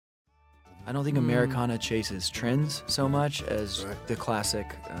I don't think Americana chases trends so much as Right. the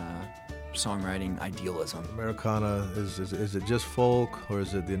classic songwriting idealism. Americana, is it just folk, or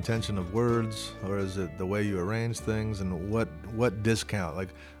is it the intention of words, or is it the way you arrange things, and what discount? Like,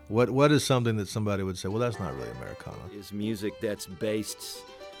 what is something that somebody would say, well, that's not really Americana? Is music that's based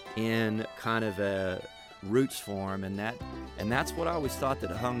in kind of a roots form, and that's what I always thought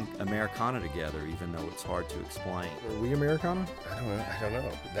that hung Americana together, even though it's hard to explain. Are we Americana? I don't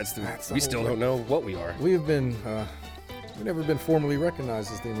know. That's the We whole still thing. don't know what we are. We have been, we've never been formally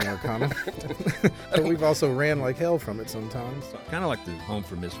recognized as the Americana, but we've also ran like hell from it sometimes. Kind of like the home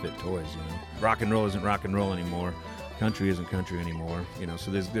for misfit toys, you know. Rock and roll isn't rock and roll anymore. Country isn't country anymore, you know. So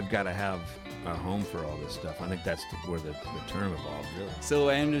they've got to have a home for all this stuff. I think that's where the term evolved, really. So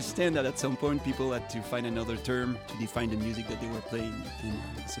I understand that at some point people had to find another term to define the music that they were playing, and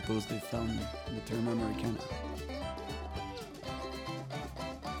I suppose they found the term Americana.